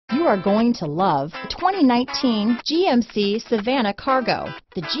You are going to love the 2019 GMC Savana Cargo.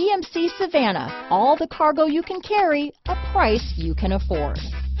 The GMC Savana, all the cargo you can carry, a price you can afford.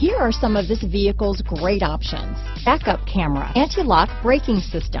 Here are some of this vehicle's great options: backup camera, anti-lock braking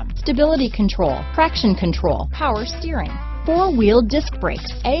system, stability control, traction control, power steering, four-wheel disc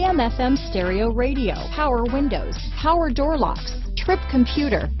brakes, AM/FM stereo radio, power windows, power door locks, trip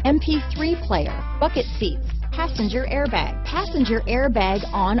computer, MP3 player, bucket seats, passenger airbag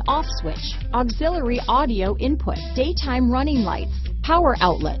on/off switch, auxiliary audio input, daytime running lights, power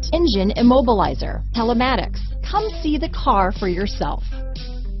outlet, engine immobilizer, telematics. Come see the car for yourself.